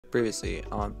Previously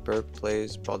on Purp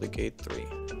plays Baldur 3,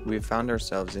 we found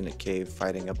ourselves in a cave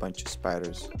fighting a bunch of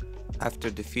spiders. After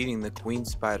defeating the queen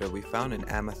spider, we found an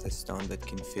amethyst stone that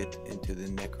can fit into the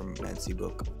necromancy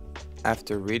book.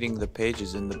 After reading the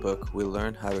pages in the book, we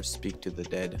learned how to speak to the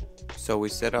dead. So we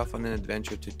set off on an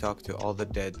adventure to talk to all the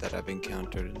dead that I've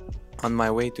encountered. On my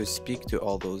way to speak to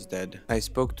all those dead, I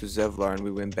spoke to Zevlar and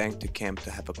we went back to camp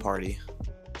to have a party.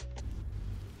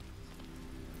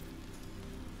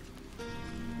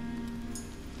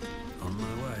 On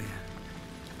my way.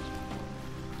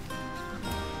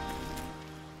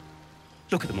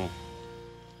 Look at them all.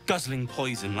 Guzzling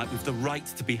poison like we've the right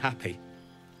to be happy.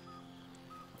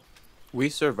 We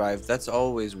survived, that's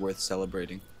always worth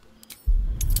celebrating.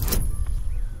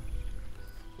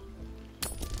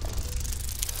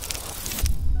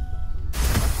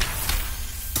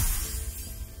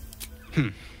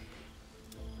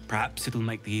 Perhaps it'll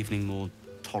make the evening more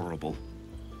tolerable.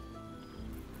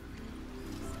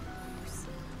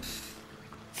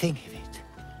 Think of it.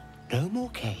 No more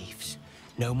caves,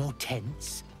 no more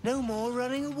tents, no more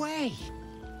running away.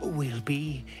 We'll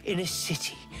be in a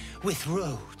city with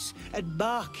roads and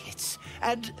markets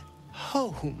and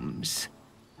homes.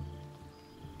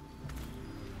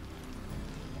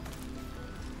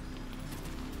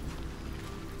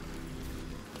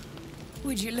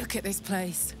 Would you look at this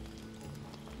place?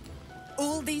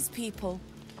 All these people,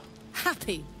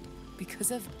 happy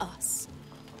because of us.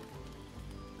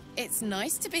 It's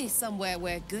nice to be somewhere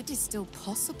where good is still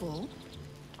possible.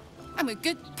 And with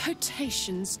good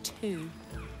potations, too.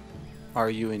 Are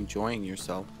you enjoying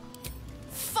yourself?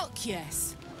 Fuck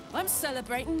yes! I'm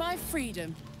celebrating my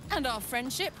freedom, and our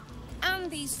friendship, and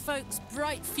these folks'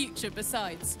 bright future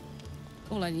besides.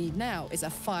 All I need now is a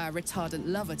fire-retardant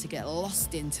lover to get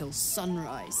lost in till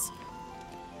sunrise.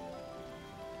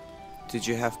 Did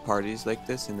you have parties like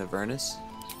this in Avernus?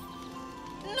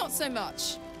 Not so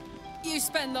much. You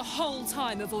spend the whole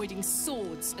time avoiding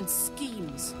swords and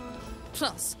schemes.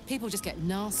 Plus, people just get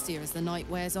nastier as the night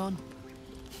wears on.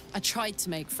 I tried to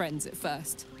make friends at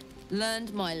first.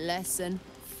 Learned my lesson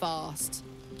fast.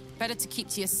 Better to keep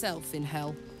to yourself in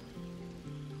hell.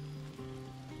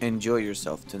 Enjoy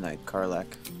yourself tonight, Karlak.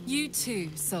 You too,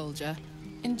 soldier.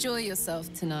 Enjoy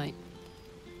yourself tonight.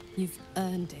 You've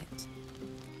earned it.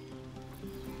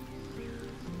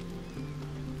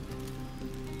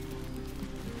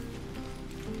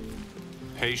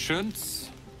 Patience?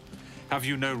 Have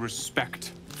you no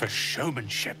respect for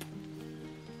showmanship?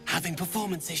 Having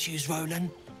performance issues, Roland?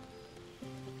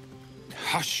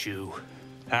 Hush you,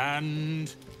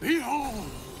 and behold!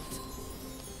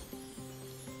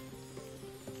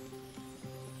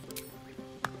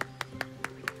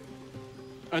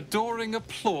 Adoring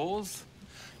applause?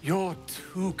 You're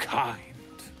too kind.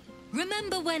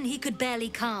 Remember when he could barely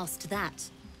cast that?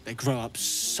 They grow up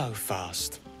so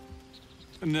fast.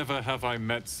 Never have I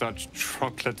met such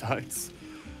troglodytes.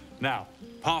 Now,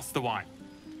 pass the wine.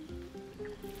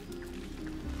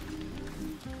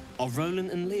 Are Roland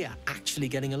and Leah actually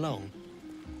getting along?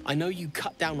 I know you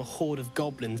cut down a horde of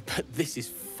goblins, but this is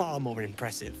far more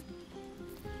impressive.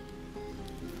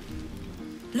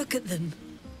 Look at them.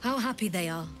 How happy they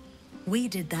are. We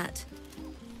did that.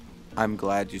 I'm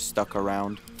glad you stuck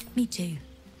around. Me too.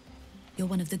 You're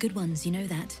one of the good ones, you know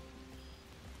that.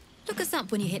 Look us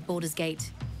up when you hit Baldur's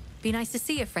Gate. Be nice to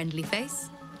see a friendly face.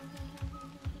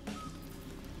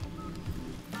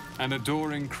 An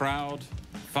adoring crowd,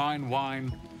 fine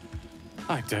wine.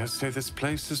 I dare say this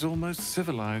place is almost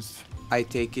civilized. I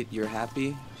take it you're happy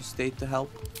you stayed to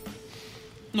help?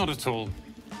 Not at all.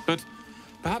 But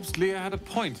perhaps Leah had a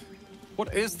point.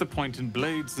 What is the point in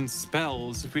blades and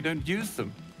spells if we don't use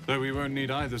them? Though we won't need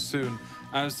either soon.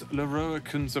 As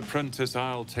Leroican's apprentice,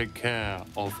 I'll take care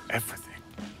of everything.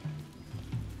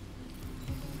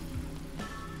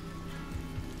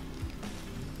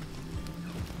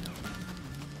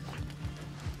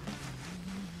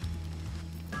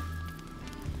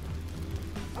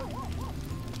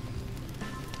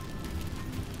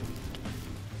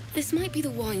 This might be the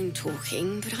wine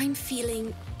talking, but I'm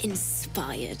feeling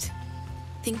inspired.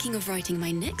 Thinking of writing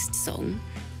my next song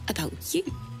about you.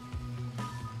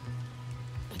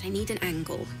 But I need an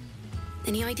angle.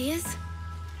 Any ideas?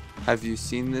 Have you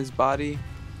seen this body?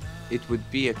 It would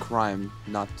be a crime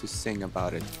not to sing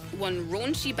about it. One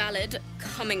raunchy ballad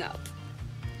coming up.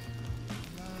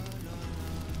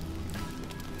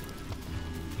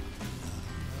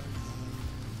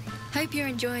 Hope you're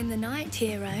enjoying the night,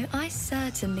 hero. I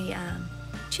certainly am.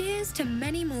 Cheers to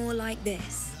many more like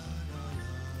this.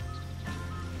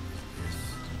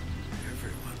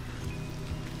 Everyone.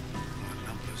 Our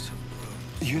numbers have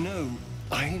grown. You know,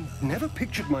 I never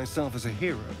pictured myself as a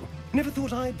hero. Never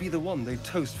thought I'd be the one they'd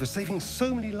toast for saving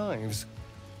so many lives.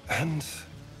 And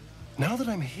now that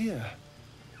I'm here...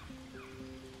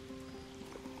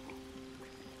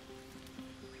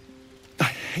 I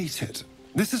hate it.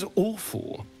 This is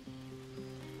awful.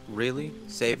 Really?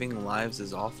 Saving lives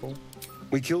is awful?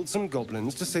 We killed some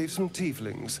goblins to save some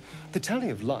tieflings. The tally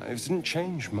of lives didn't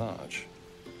change much.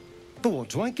 But what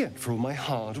do I get for all my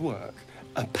hard work?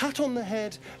 A pat on the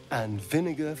head and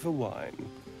vinegar for wine.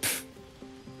 Pfft.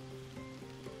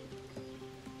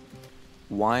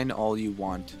 Wine all you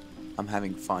want. I'm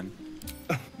having fun.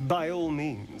 By all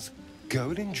means, go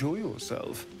and enjoy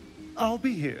yourself. I'll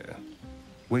be here,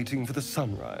 waiting for the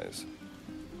sunrise.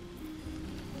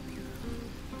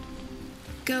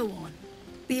 Go on.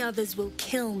 The others will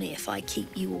kill me if I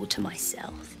keep you all to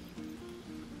myself.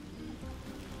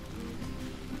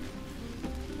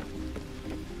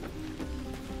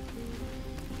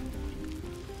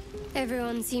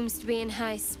 Everyone seems to be in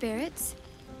high spirits.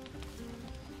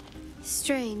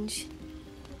 Strange.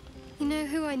 You know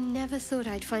who I never thought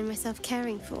I'd find myself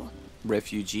caring for?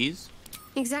 Refugees?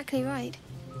 Exactly right.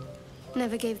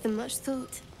 Never gave them much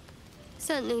thought.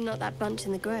 Certainly not that bunch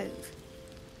in the grove.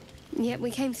 Yet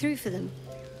we came through for them.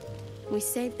 We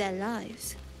saved their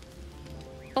lives.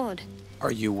 Odd.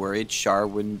 Are you worried Shar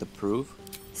wouldn't approve?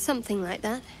 Something like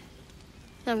that.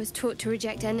 I was taught to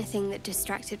reject anything that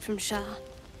distracted from Shar.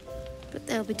 But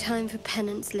there'll be time for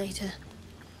penance later.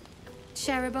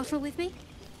 Share a bottle with me?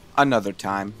 Another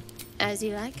time. As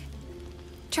you like.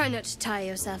 Try not to tire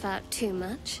yourself out too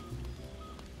much.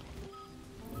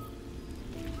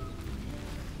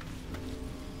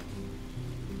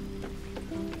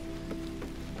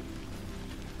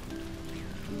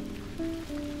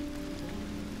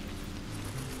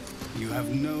 You have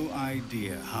no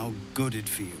idea how good it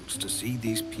feels to see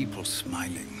these people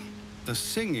smiling. The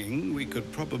singing we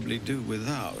could probably do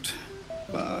without,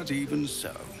 but even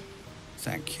so,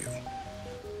 thank you.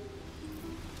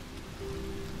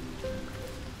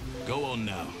 Go on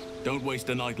now. Don't waste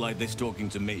a night like this talking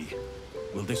to me.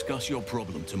 We'll discuss your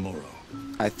problem tomorrow.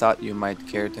 I thought you might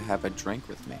care to have a drink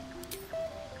with me.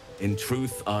 In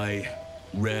truth, I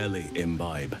rarely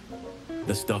imbibe.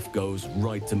 The stuff goes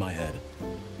right to my head.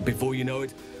 Before you know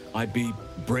it, I'd be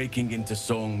breaking into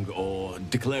song or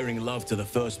declaring love to the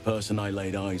first person I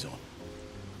laid eyes on.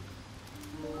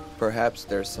 Perhaps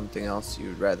there's something else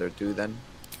you'd rather do then?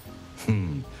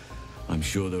 I'm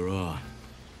sure there are.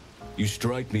 You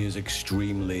strike me as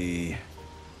extremely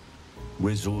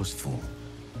resourceful.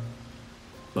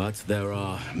 But there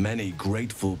are many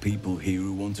grateful people here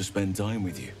who want to spend time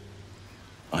with you.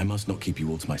 I must not keep you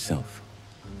all to myself,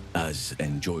 as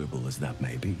enjoyable as that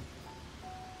may be.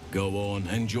 Go on,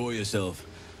 enjoy yourself.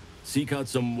 Seek out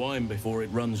some wine before it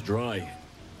runs dry.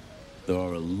 There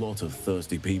are a lot of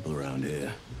thirsty people around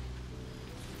here.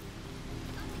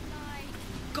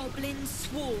 Goblins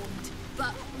swarmed,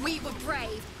 but we were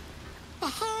brave.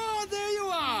 Aha, there you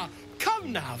are.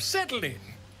 Come now, settle in.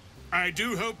 I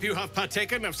do hope you have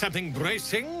partaken of something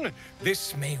bracing.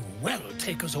 This may well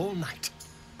take us all night.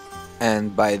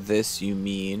 And by this you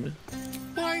mean?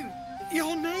 Why,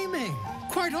 your naming,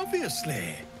 quite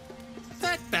obviously.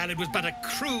 That ballad was but a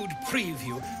crude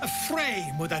preview, a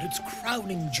frame without its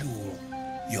crowning jewel.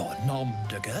 Your nom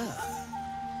de guerre.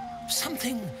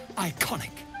 Something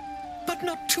iconic, but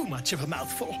not too much of a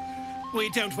mouthful. We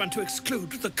don't want to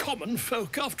exclude the common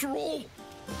folk, after all.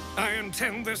 I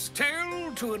intend this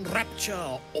tale to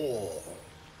enrapture all.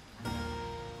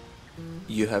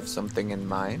 You have something in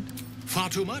mind? Far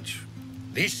too much.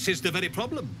 This is the very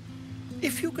problem.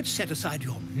 If you could set aside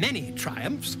your many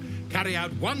triumphs, carry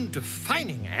out one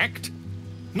defining act,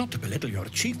 not to belittle your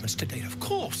achievements to date, of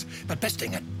course, but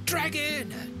besting a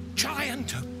dragon, a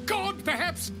giant, a god,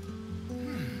 perhaps.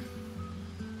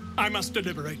 I must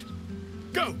deliberate.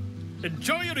 Go,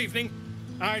 enjoy your evening.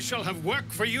 I shall have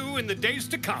work for you in the days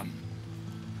to come.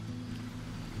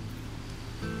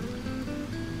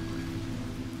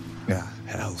 Ah,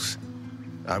 hells.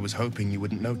 I was hoping you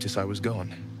wouldn't notice I was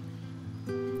gone.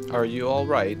 Are you all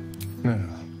right? No.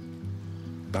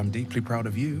 I'm deeply proud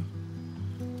of you.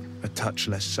 A touch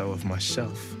less so of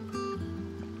myself.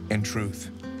 In truth,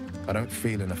 I don't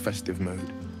feel in a festive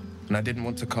mood, and I didn't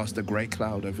want to cast a grey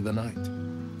cloud over the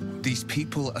night. These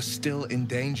people are still in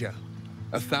danger.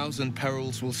 1,000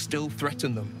 perils will still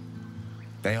threaten them.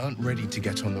 They aren't ready to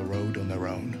get on the road on their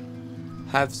own.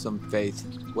 Have some faith.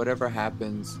 Whatever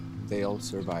happens, they'll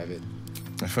survive it.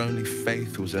 If only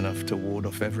faith was enough to ward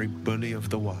off every bully of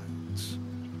the wilds.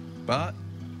 But,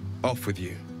 off with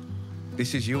you.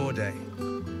 This is your day.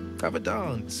 Have a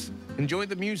dance. Enjoy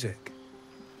the music.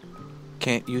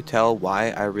 Can't you tell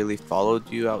why I really followed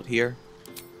you out here?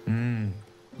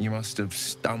 You must have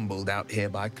stumbled out here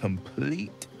by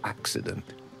complete accident.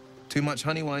 Too much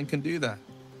honey wine can do that.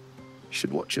 You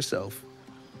should watch yourself.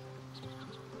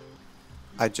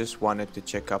 I just wanted to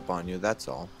check up on you, that's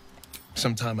all.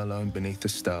 Some time alone beneath the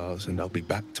stars and I'll be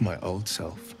back to my old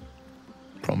self.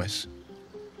 Promise.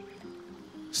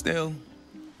 Still,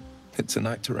 it's a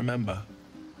night to remember.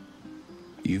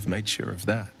 You've made sure of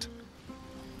that.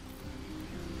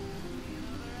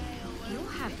 You're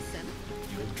handsome.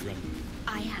 You're drunk.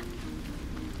 I am.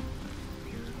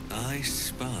 I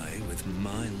spy with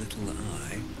my little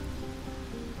eye.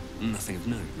 Nothing of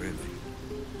note, really.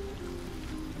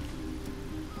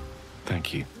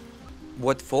 Thank you.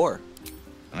 What for?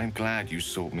 I'm glad you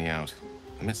sought me out.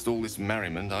 Amidst all this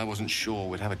merriment, I wasn't sure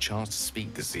we'd have a chance to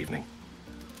speak this evening.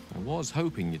 I was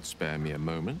hoping you'd spare me a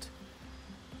moment.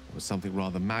 There was something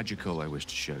rather magical I wish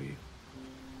to show you.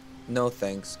 No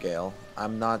thanks, Gale.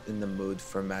 I'm not in the mood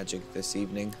for magic this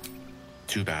evening.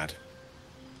 Too bad.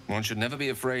 One should never be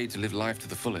afraid to live life to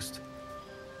the fullest.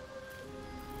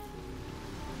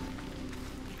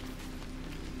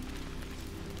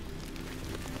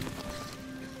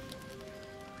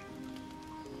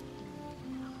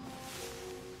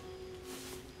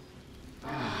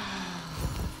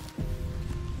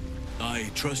 I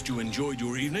trust you enjoyed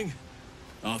your evening.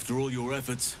 After all your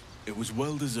efforts, it was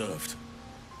well deserved.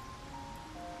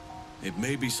 It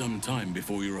may be some time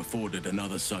before you're afforded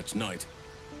another such night.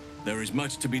 There is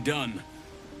much to be done,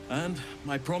 and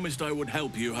I promised I would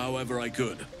help you however I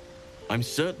could. I'm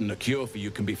certain a cure for you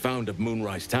can be found at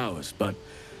Moonrise Towers, but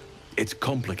it's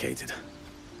complicated.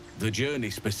 The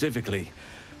journey specifically,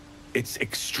 it's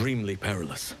extremely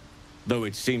perilous, though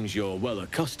it seems you're well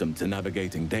accustomed to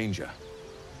navigating danger.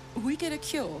 We get a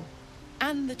cure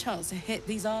and the chance to hit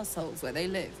these arseholes where they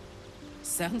live.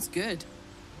 Sounds good.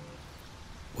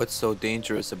 What's so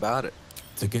dangerous about it?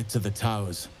 To get to the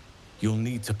towers, you'll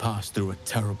need to pass through a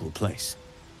terrible place.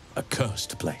 A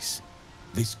cursed place.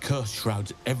 This curse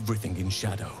shrouds everything in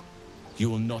shadow. You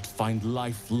will not find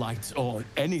life, light, or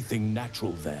anything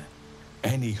natural there.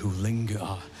 Any who linger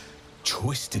are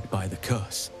twisted by the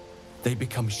curse. They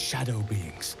become shadow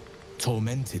beings,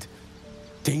 tormented,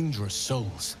 dangerous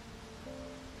souls.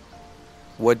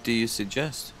 What do you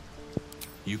suggest?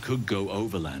 You could go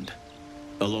overland,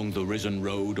 along the Risen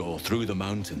Road or through the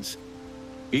mountains.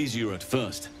 Easier at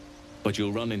first, but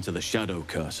you'll run into the shadow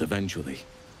curse eventually.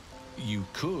 You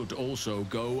could also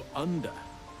go under.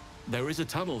 There is a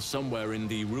tunnel somewhere in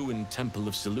the ruined Temple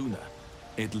of Selûne.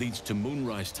 It leads to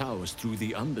Moonrise Towers through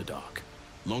the Underdark.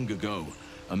 Long ago,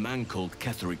 a man called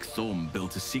Ketheric Thorm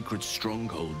built a secret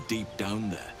stronghold deep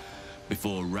down there,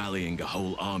 before rallying a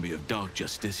whole army of Dark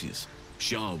Justiciars,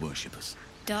 Shah worshippers.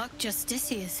 Dark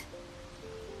Justiciars.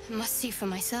 Must see for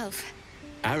myself.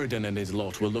 Aridin and his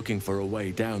lot were looking for a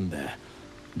way down there.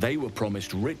 They were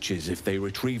promised riches if they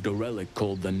retrieved a relic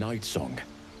called the Night Song.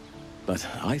 But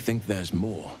I think there's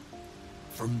more.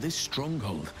 From this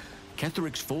stronghold,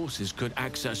 Ketheric's forces could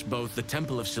access both the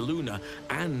Temple of Selûne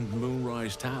and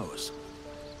Moonrise Towers.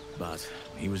 But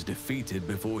he was defeated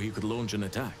before he could launch an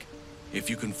attack. If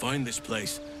you can find this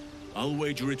place, I'll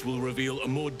wager it will reveal a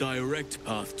more direct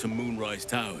path to Moonrise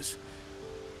Towers.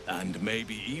 And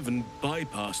maybe even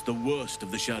bypass the worst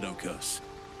of the Shadow Curse.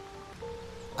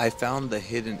 I found the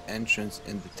hidden entrance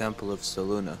in the Temple of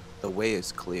Selûne. The way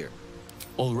is clear.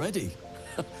 Already?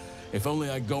 If only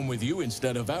I'd gone with you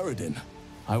instead of Aridin.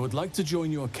 I would like to join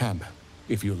your camp,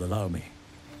 if you'll allow me.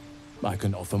 I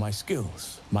can offer my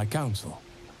skills, my counsel.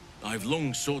 I've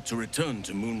long sought to return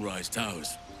to Moonrise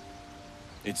Towers.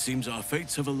 It seems our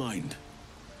fates have aligned.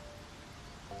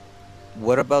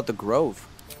 What about the Grove?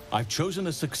 I've chosen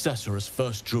a successor as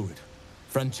first druid,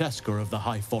 Francesca of the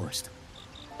High Forest.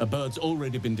 A bird's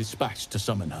already been dispatched to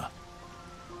summon her.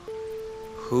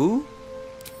 Who?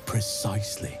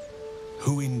 Precisely.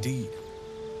 Who indeed?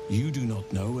 You do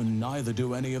not know, and neither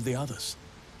do any of the others.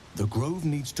 The Grove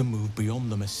needs to move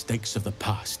beyond the mistakes of the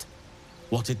past.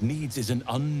 What it needs is an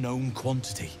unknown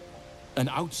quantity. An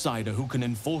outsider who can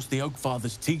enforce the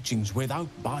Oakfather's teachings without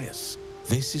bias.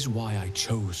 This is why I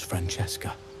chose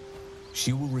Francesca.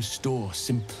 She will restore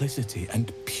simplicity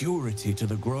and purity to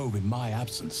the Grove in my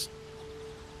absence.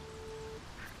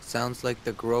 Sounds like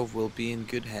the Grove will be in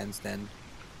good hands then.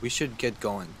 We should get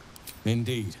going.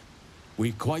 Indeed.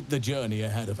 We've quite the journey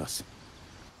ahead of us.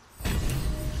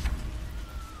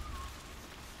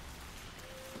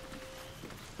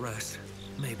 Rest.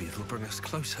 Maybe it'll bring us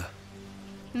closer.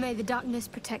 May the darkness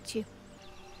protect you.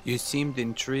 You seemed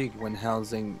intrigued when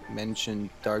Halsing mentioned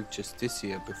Dark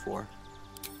Justicia before.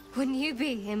 Wouldn't you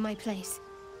be in my place?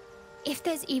 If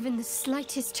there's even the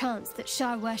slightest chance that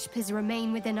Shah worshippers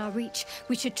remain within our reach,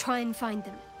 we should try and find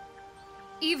them.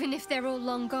 Even if they're all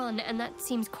long gone, and that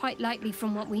seems quite likely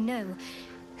from what we know,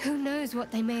 who knows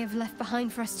what they may have left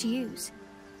behind for us to use?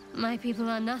 My people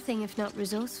are nothing if not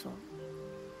resourceful.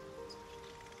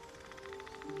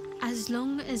 As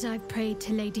long as I've prayed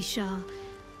to Lady Shah,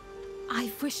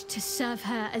 I've wished to serve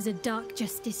her as a Dark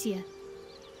Justiciar.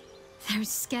 There is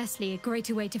scarcely a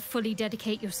greater way to fully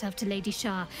dedicate yourself to Lady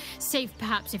Shah, save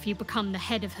perhaps if you become the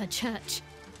head of her church.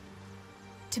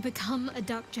 To become a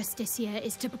Dark Justiciar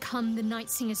is to become the Night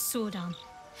Singer's sword arm,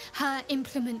 her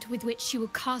implement with which she will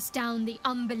cast down the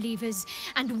unbelievers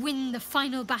and win the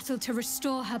final battle to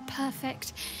restore her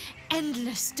perfect,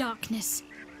 endless darkness.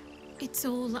 It's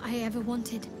all I ever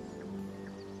wanted.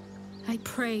 I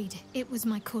prayed it was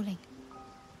my calling.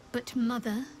 But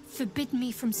Mother forbid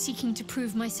me from seeking to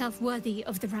prove myself worthy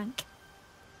of the rank.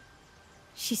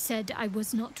 She said I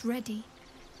was not ready.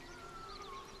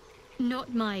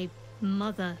 Not my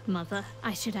mother,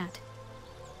 I should add.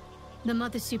 The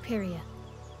Mother Superior,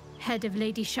 head of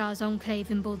Lady Shah's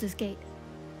enclave in Baldur's Gate.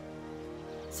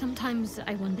 Sometimes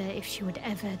I wonder if she would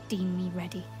ever deem me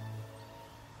ready.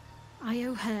 I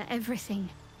owe her everything,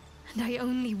 and I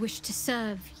only wish to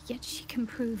serve, yet she can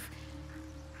prove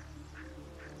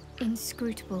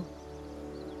inscrutable.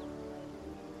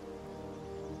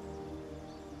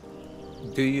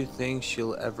 Do you think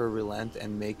she'll ever relent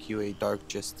and make you a Dark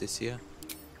Justiciar?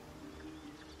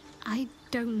 I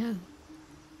don't know.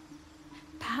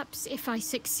 Perhaps if I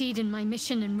succeed in my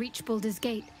mission and reach Baldur's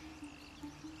Gate.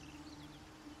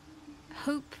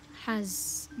 Hope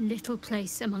has little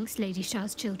place amongst Lady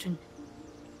Shah's children.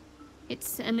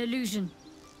 It's an illusion,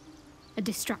 a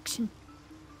distraction.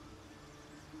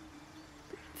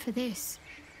 For this,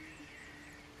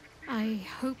 I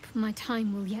hope my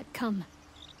time will yet come.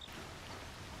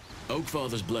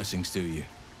 Oakfather's blessings to you.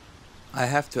 I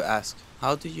have to ask,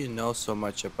 how do you know so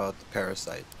much about the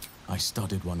parasite? I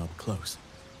studied one up close.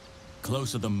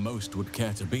 Closer than most would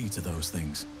care to be to those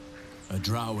things. A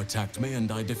drow attacked me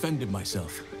and I defended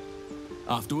myself.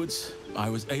 Afterwards, I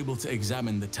was able to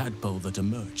examine the tadpole that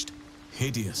emerged.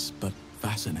 Hideous, but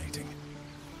fascinating.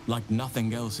 Like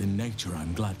nothing else in nature,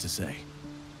 I'm glad to say.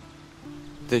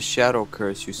 The shadow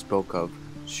curse you spoke of,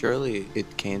 surely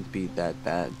it can't be that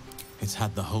bad. It's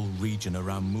had the whole region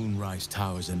around Moonrise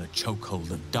Towers in a chokehold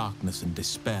of darkness and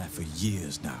despair for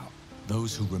years now.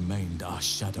 Those who remained are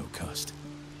shadow-cursed.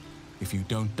 If you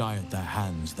don't die at their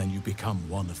hands, then you become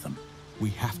one of them. We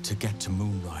have to get to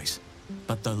Moonrise,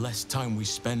 but the less time we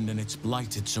spend in its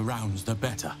blighted surrounds, the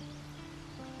better.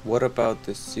 What about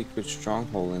this secret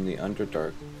stronghold in the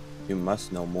Underdark? You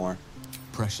must know more.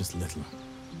 Precious little,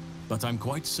 but I'm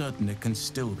quite certain it can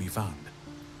still be found.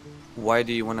 Why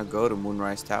do you want to go to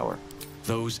Moonrise Tower?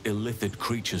 Those illithid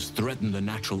creatures threaten the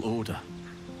natural order.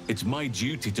 It's my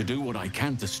duty to do what I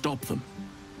can to stop them.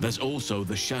 There's also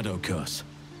the Shadow Curse.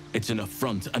 It's an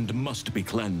affront and must be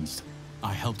cleansed.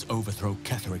 I helped overthrow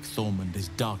Ketheric Thormund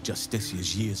Dark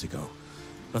Justiciars years ago,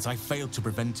 but I failed to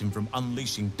prevent him from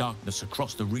unleashing darkness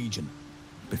across the region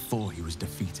before he was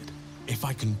defeated. If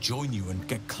I can join you and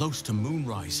get close to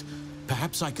Moonrise,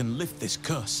 perhaps I can lift this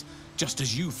curse, just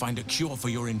as you find a cure for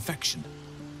your infection.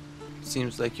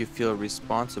 Seems like you feel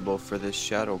responsible for this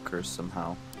shadow curse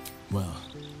somehow. Well,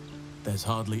 there's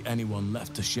hardly anyone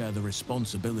left to share the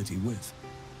responsibility with.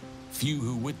 Few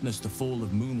who witnessed the fall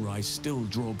of Moonrise still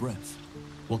draw breath.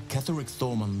 What Ketheric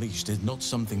Thorm unleashed is not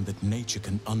something that nature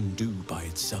can undo by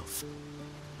itself.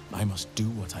 I must do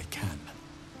what I can.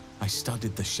 I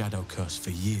studied the Shadow Curse for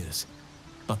years,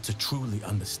 but to truly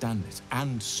understand it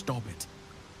and stop it,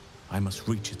 I must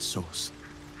reach its source.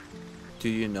 Do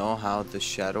you know how the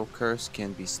shadow curse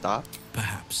can be stopped?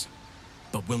 Perhaps,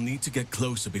 but we'll need to get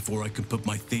closer before I can put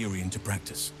my theory into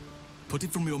practice. Put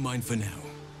it from your mind for now.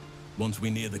 Once we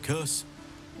near the curse,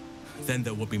 then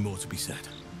there will be more to be said.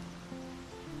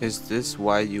 Is this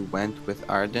why you went with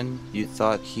Arden? You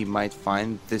thought he might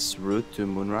find this route to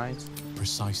Moonrise?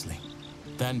 Precisely.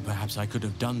 Then perhaps I could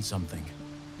have done something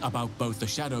about both the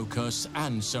Shadow Curse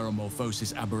and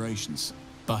Ceramorphosis aberrations.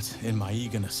 But in my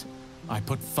eagerness, I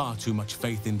put far too much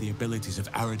faith in the abilities of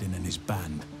Aradin and his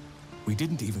band. We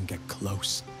didn't even get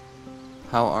close.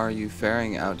 How are you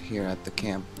faring out here at the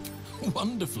camp?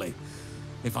 Wonderfully.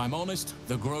 If I'm honest,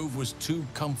 the grove was too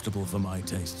comfortable for my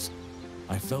tastes.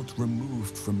 I felt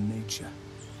removed from nature.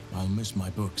 I'll miss my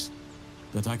books,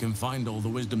 but I can find all the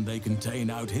wisdom they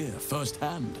contain out here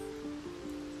firsthand.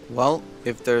 Well,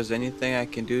 if there's anything I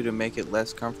can do to make it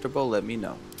less comfortable, let me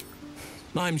know.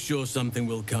 I'm sure something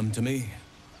will come to me,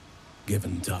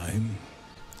 given time.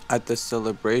 At the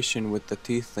celebration with the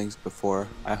Tieflings before,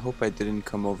 I hope I didn't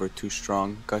come over too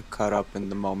strong, got caught up in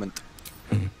the moment.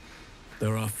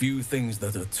 There are few things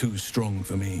that are too strong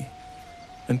for me.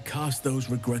 and cast those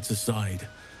regrets aside.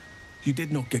 You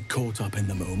did not get caught up in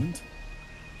the moment.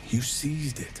 You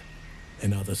seized it.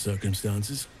 In other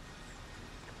circumstances,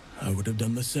 I would have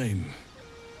done the same.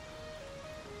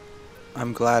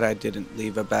 I'm glad I didn't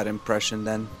leave a bad impression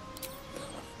then.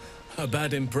 A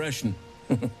bad impression?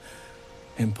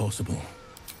 Impossible.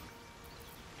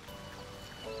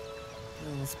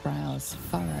 Will's brows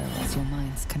furrow as your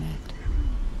minds connect.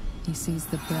 He sees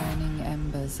the burning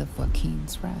embers of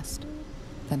Joaquin's rest,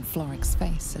 then Floric's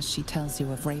face as she tells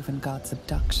you of Ravengard's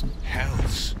abduction.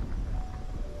 Hells!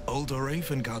 Older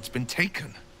Ravengard's been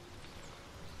taken.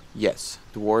 Yes,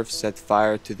 dwarves set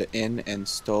fire to the inn and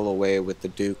stole away with the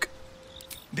Duke.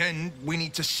 Then we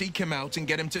need to seek him out and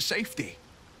get him to safety.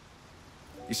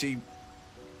 You see,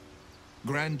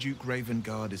 Grand Duke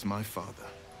Ravengard is my father.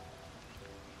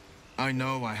 I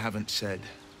know I haven't said.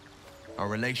 Our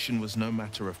relation was no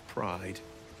matter of pride,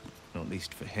 not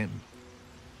least for him.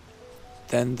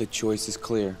 Then the choice is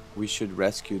clear. We should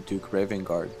rescue Duke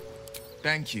Ravengard.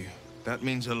 Thank you. That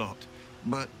means a lot.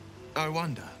 But I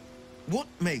wonder, what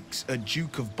makes a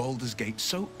Duke of Baldur's Gate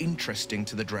so interesting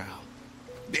to the Drow?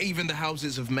 Even the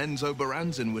houses of Men's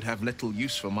Oberanzen would have little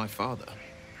use for my father.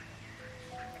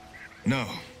 No,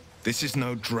 this is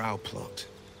no Drow plot.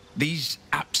 These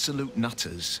absolute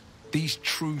nutters, these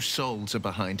true souls are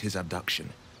behind his abduction.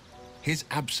 His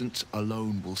absence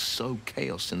alone will sow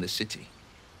chaos in the city.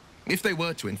 If they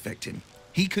were to infect him,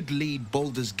 he could lead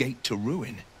Baldur's Gate to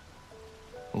ruin.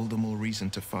 All the more reason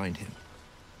to find him.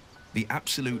 The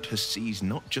Absolute has seized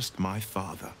not just my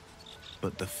father,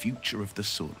 but the future of the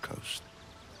Sword Coast.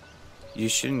 You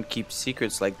shouldn't keep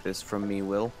secrets like this from me,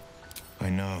 Will. I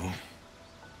know.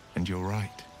 And you're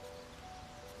right.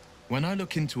 When I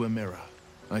look into a mirror,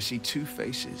 I see two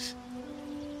faces.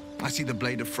 I see the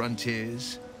Blade of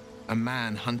Frontiers, a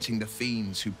man hunting the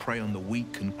fiends who prey on the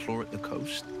weak and claw at the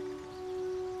coast.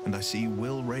 And I see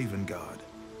Will Ravengard,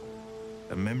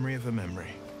 a memory of a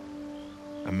memory.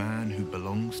 A man who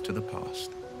belongs to the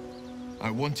past. I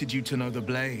wanted you to know the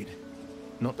Blade,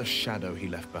 not the shadow he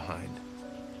left behind.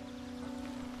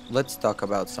 Let's talk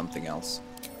about something else.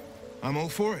 I'm all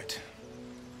for it.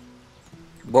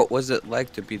 What was it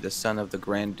like to be the son of the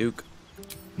Grand Duke?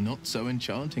 Not so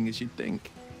enchanting as you'd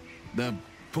think. The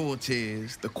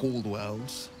Portiers, the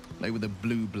Caldwells, they were the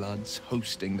blue bloods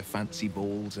hosting the fancy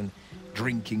balls and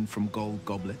drinking from gold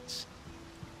goblets.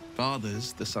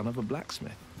 Father's the son of a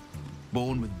blacksmith,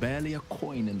 born with barely a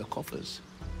coin in the coffers.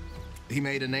 He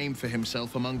made a name for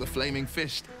himself among the Flaming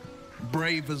Fist.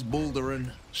 Brave as Baldur,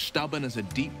 stubborn as a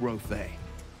deep Rothay.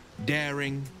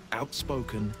 Daring,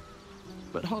 outspoken,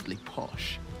 but hardly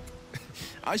posh.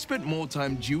 I spent more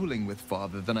time dueling with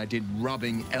father than I did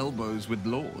rubbing elbows with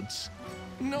lords.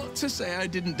 Not to say I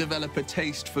didn't develop a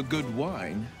taste for good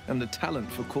wine and the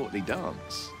talent for courtly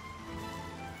dance.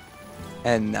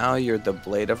 And now you're the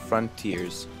Blade of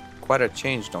Frontiers. Quite a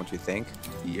change, don't you think?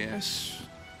 Yes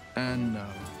and no.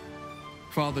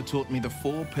 Father taught me the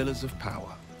 4 pillars of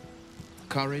power.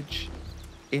 Courage,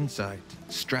 insight,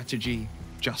 strategy,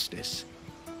 justice.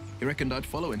 He reckoned I'd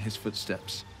follow in his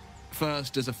footsteps.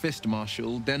 First as a fist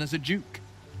marshal, then as a duke.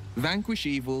 Vanquish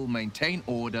evil, maintain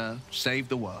order, save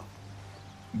the world.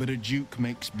 But a duke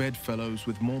makes bedfellows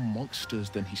with more monsters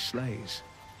than he slays.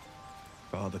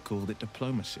 Father called it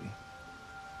diplomacy.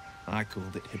 I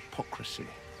called it hypocrisy.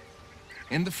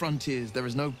 In the frontiers, there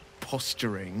is no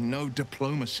posturing, no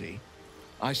diplomacy.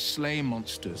 I slay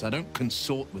monsters. I don't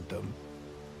consort with them.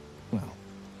 Well,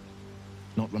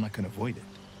 not when I can avoid it.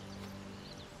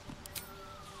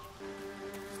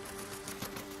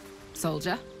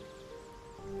 Soldier?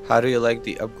 How do you like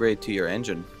the upgrade to your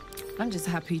engine? I'm just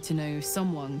happy to know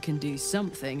someone can do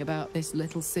something about this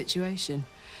little situation.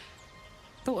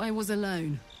 Thought I was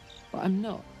alone, but I'm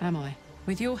not, am I?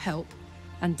 With your help,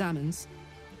 and Damon's,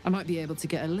 I might be able to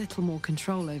get a little more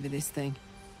control over this thing.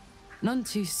 None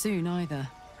too soon, either.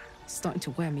 It's starting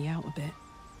to wear me out a bit.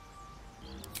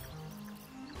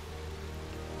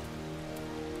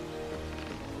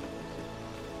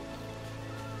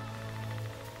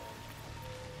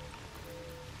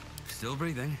 Still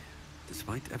breathing,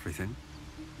 despite everything.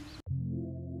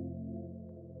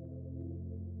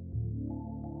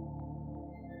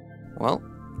 Well,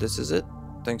 this is it.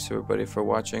 Thanks everybody for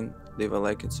watching. Leave a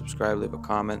like and subscribe, leave a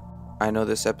comment. I know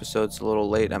this episode's a little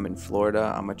late. I'm in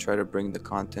Florida. I'm gonna try to bring the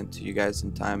content to you guys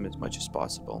in time as much as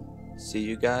possible. See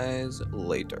you guys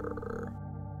later.